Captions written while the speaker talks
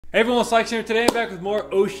Hey everyone, it's Alex here. Today I'm back with more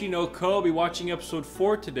OSHI no Ko. I'll be watching episode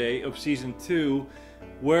 4 today of season 2,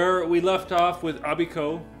 where we left off with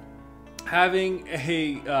Abiko having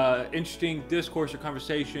a interesting discourse or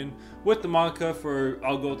conversation with the mangaka for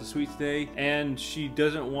I'll Go with the Sweets Day, and she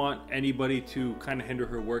doesn't want anybody to kind of hinder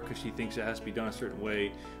her work because she thinks it has to be done a certain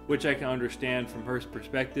way, which I can understand from her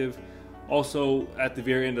perspective. Also, at the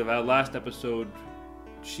very end of that last episode,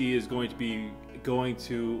 she is going to be going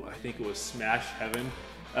to, I think it was Smash Heaven.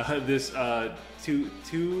 This 5D,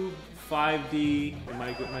 am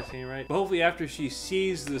I saying it right? But hopefully after she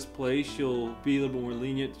sees this place, she'll be a little bit more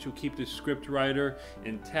lenient. She'll keep the script writer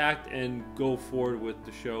intact and go forward with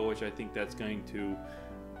the show, which I think that's going to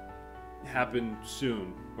happen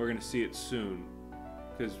soon. We're going to see it soon.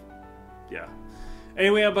 Because, yeah.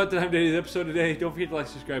 Anyway, I'm about to have today's episode today. Don't forget to like,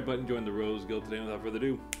 subscribe button, join the Rose Guild today. Without further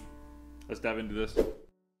ado, let's dive into this.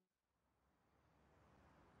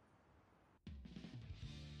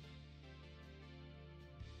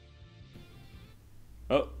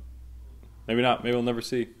 Oh, maybe not. Maybe we'll never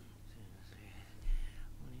see.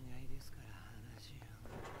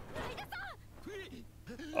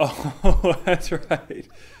 Oh, that's right.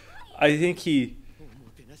 I think he...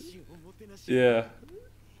 Yeah.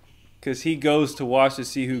 Because he goes to watch to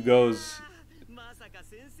see who goes.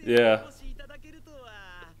 Yeah.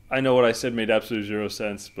 I know what I said made absolutely zero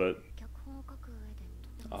sense, but...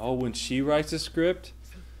 Oh, when she writes a script?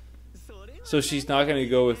 So she's not going to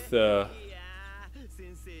go with...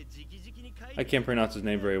 I can't pronounce his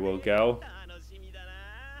name very well. Gao.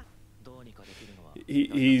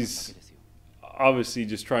 He's obviously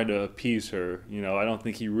just trying to appease her. You know, I don't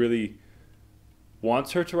think he really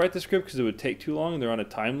wants her to write the script because it would take too long and they're on a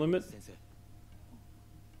time limit.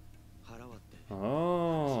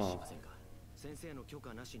 Oh.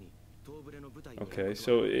 Okay,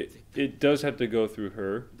 so it does have to go through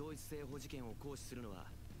her.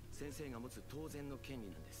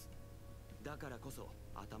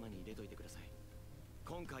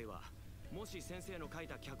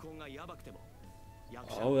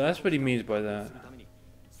 Oh, that's what he means by that.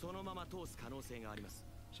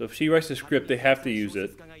 So if she writes the script, they have to use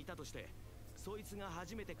it.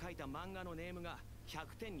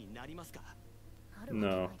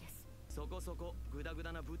 No.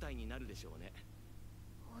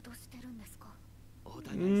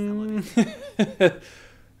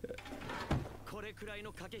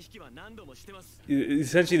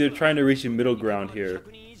 Essentially, they're trying to reach a middle ground here.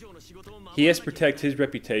 He has to protect his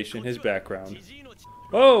reputation, his background.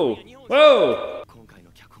 Whoa! Whoa!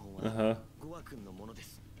 Uh-huh.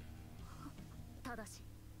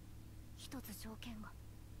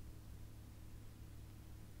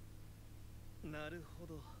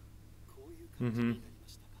 Mm-hmm.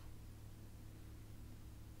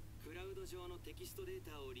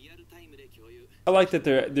 I like that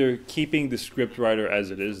they're keeping the script writer as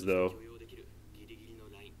it is, though.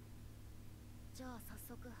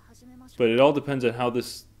 But it all depends on how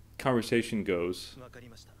this conversation goes.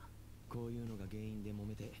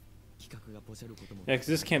 Yeah, because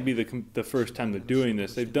this can't be the first time they're doing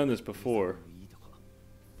this. They've done this before.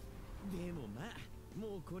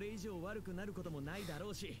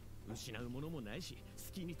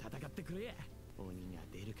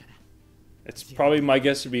 It's probably, my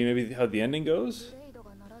guess would be maybe how the ending goes.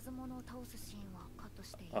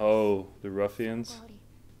 Oh, the ruffians.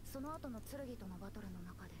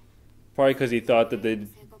 Probably because he thought that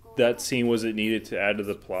that scene wasn't needed to add to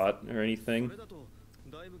the plot or anything.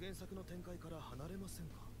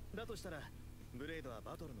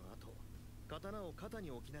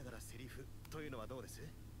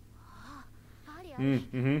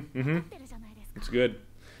 It's good.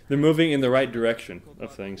 They're moving in the right direction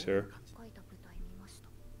of things here.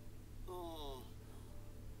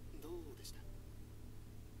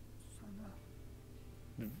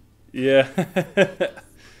 Yeah.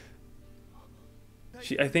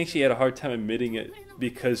 I think she had a hard time admitting it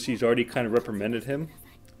because she's already kind of reprimanded him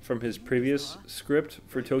from his previous script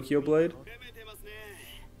for Tokyo Blade.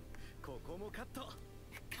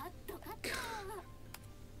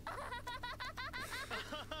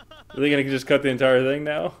 Are they gonna just cut the entire thing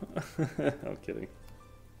now? I'm kidding.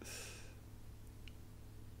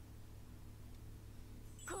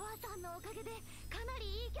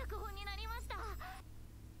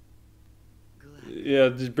 Yeah,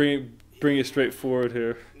 just bring it straight forward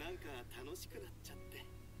here.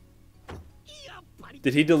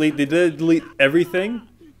 Did he delete everything?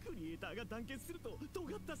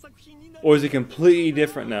 Or is it completely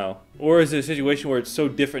different now? Or is it a situation where it's so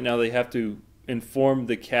different now they have to inform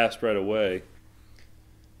the cast right away?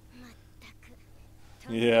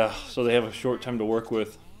 Yeah, so they have a short time to work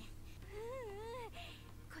with.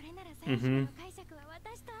 Mm-hmm.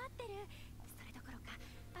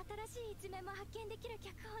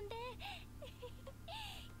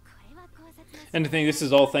 And I think this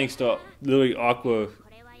is all thanks to literally Aqua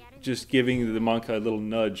just giving the manga a little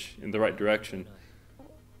nudge in the right direction.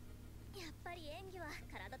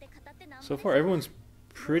 So far, everyone's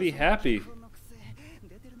pretty happy.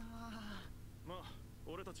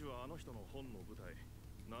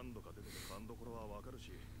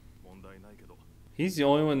 He's the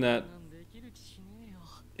only one that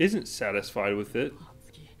isn't satisfied with it.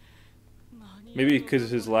 Maybe because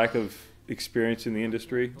of his lack of experience in the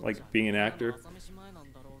industry, like being an actor.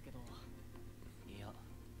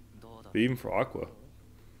 But even for Aqua.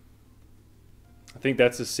 I think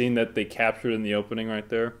that's the scene that they captured in the opening right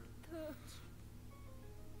there.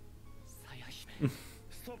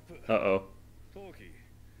 Uh-oh.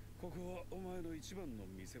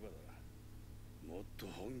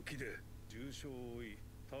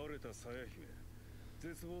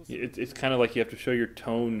 It's kind of like you have to show your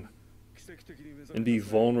tone and be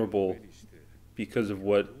vulnerable because of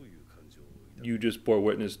what you just bore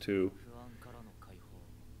witness to.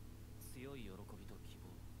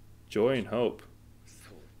 Joy and hope.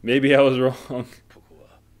 Maybe I was wrong.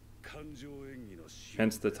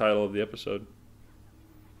 Hence the title of the episode.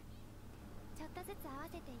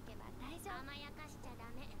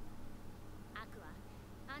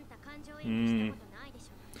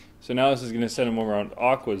 So now this is going to send him over on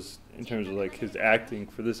Aqua's in terms of like his acting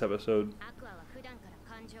for this episode.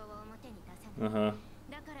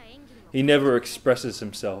 He never expresses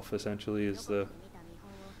himself, essentially, is the...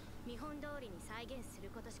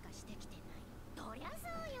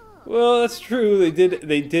 Well, that's true.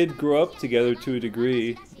 They did grow up together to a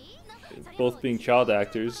degree, both being child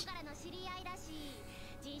actors.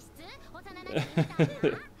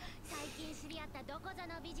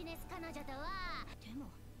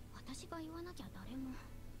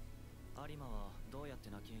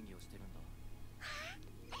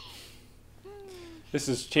 This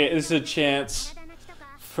is a chance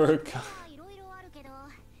for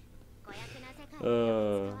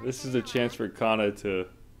this is a chance for Kana to...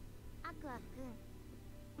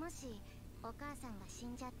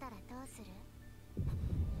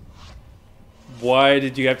 Why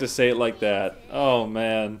did you have to say it like that? Oh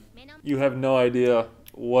man, you have no idea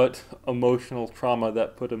what emotional trauma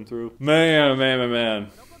that put him through. Man.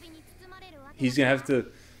 He's gonna have to...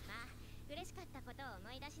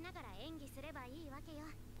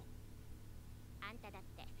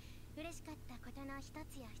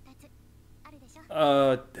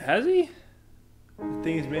 Has he? The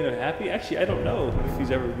thing has made him happy? Actually, I don't know if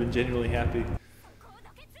he's ever been genuinely happy.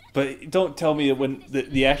 But don't tell me that when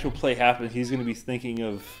the actual play happens, he's going to be thinking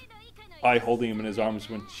of I holding him in his arms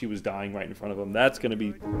when she was dying right in front of him. That's going to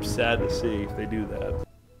be sad to see if they do that.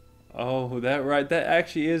 Oh, that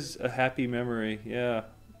actually is a happy memory, yeah.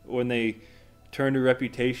 When they turned her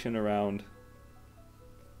reputation around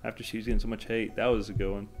after she was getting so much hate. That was a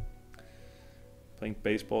good one. Playing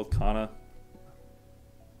baseball with Kana.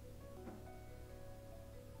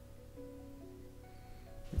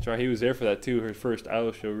 That's right, he was there for that too, her first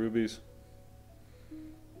idol show, Rubies.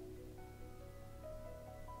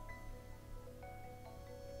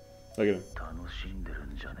 Look at him.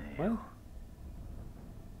 What?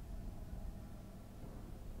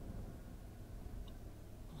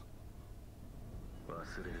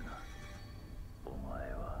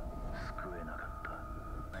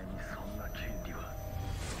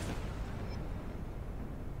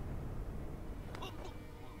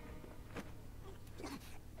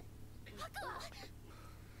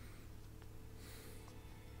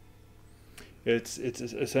 It's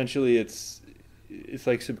essentially it's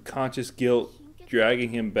like subconscious guilt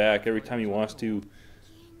dragging him back every time he wants to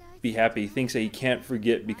be happy. He thinks that he can't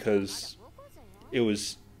forget because it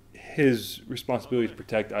was his responsibility to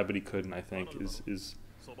protect I, but he couldn't, I think, is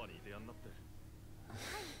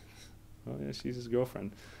well, yeah, she's his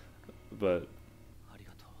girlfriend. But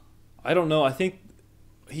I don't know, I think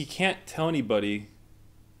he can't tell anybody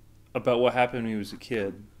about what happened when he was a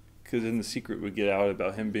kid, because then the secret would get out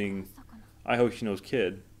about him being I Hoshino's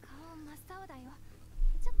kid.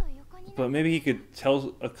 But maybe he could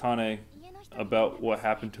tell Akane about what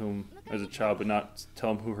happened to him as a child, but not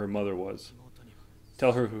tell him who her mother was.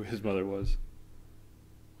 Tell her who his mother was.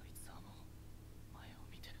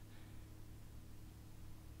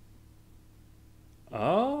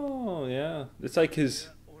 Oh, yeah. It's like his...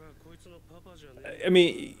 I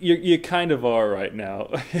mean, you kind of are right now.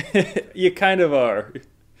 You kind of are.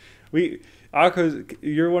 Aqua,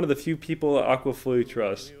 you're one of the few people that Aqua fully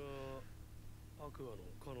trusts.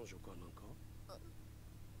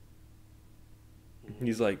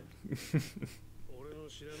 He's like, 俺の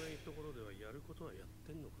知らないところではやることはやっ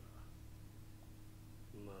てんのか。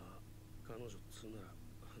まあ彼女っつうなら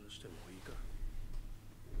話してもいいか。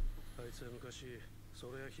あいつは昔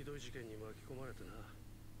それはひどい事件に巻き込まれてな。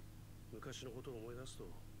昔のことを思い出すと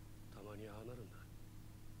たまにああなるんだ。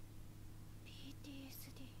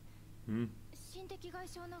 PTSD hmm. 心的外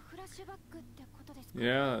傷のフラッシュバックってことですか？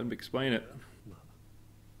 Yeah, explain it. まあ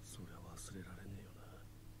そりゃ忘れられねえよ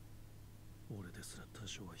な。俺ですら多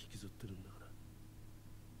少は引きずってるんだから。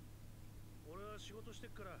俺は仕事してっ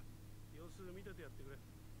から様子見ててやってくれ。は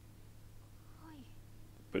い。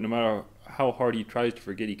 But no matter how hard he tries to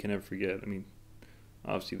forget, he can never forget. I mean,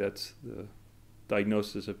 obviously that's the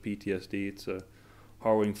diagnosis of PTSD. It's a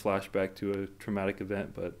harrowing flashback to a traumatic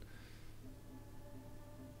event, but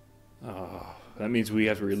that means we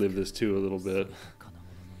have to relive this too a little bit.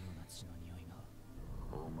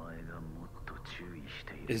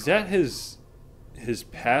 Is that his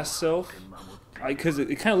past self? Because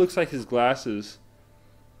it kind of looks like his glasses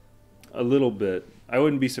a little bit. I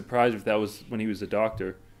wouldn't be surprised if that was when he was a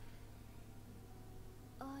doctor.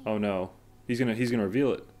 Oh no, he's gonna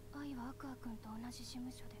reveal it.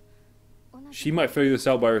 She might figure this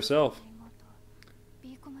out by herself.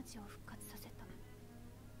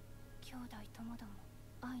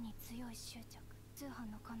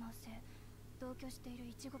 同居している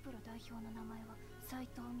いちごプロ代表の名前は斉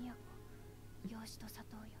藤美也子。養子と里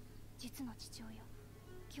親、実の父親、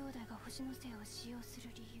兄弟が星の星を使用す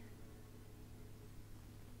る理由。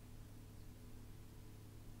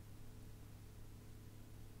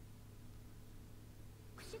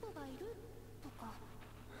櫛田がいると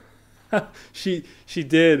か。she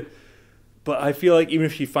did, but I feel like even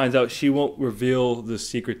if she finds out, she won't reveal the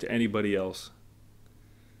secret to anybody else.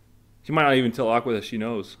 She might not even tell Aqua that she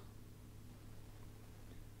knows.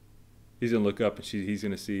 He's gonna look up and he's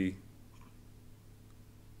gonna see.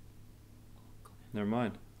 Never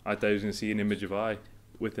mind. I thought he was gonna see an image of I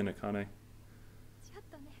within Akane.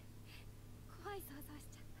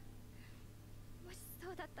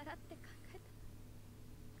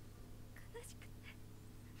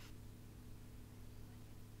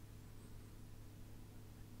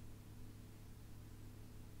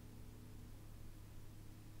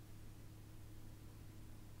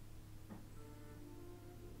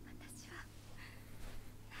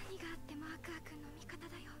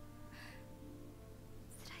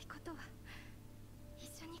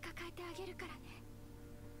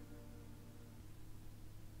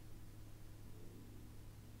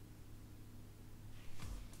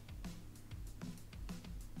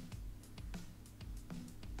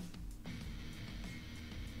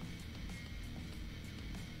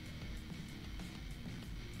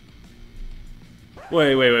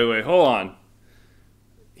 Wait, hold on.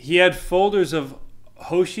 He had folders of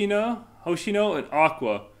Hoshino, and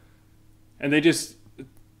Aqua. And they just...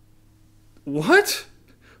 What?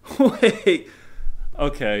 Wait.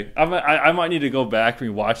 Okay. I might need to go back and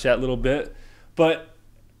rewatch that a little bit. But,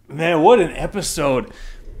 man, what an episode.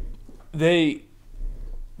 They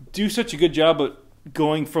do such a good job of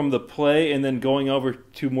going from the play and then going over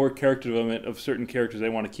to more character development of certain characters they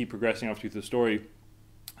want to keep progressing off through the story.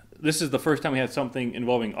 This is the first time we had something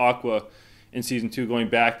involving Aqua in season 2, going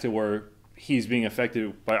back to where he's being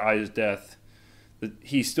affected by Aya's death.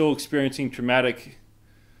 He's still experiencing traumatic,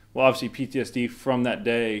 well, obviously PTSD from that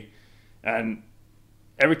day, and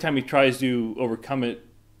every time he tries to overcome it,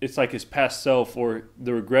 it's like his past self or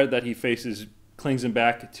the regret that he faces clings him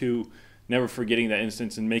back to never forgetting that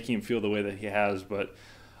instance and making him feel the way that he has. But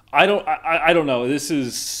I don't know. This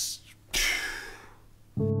is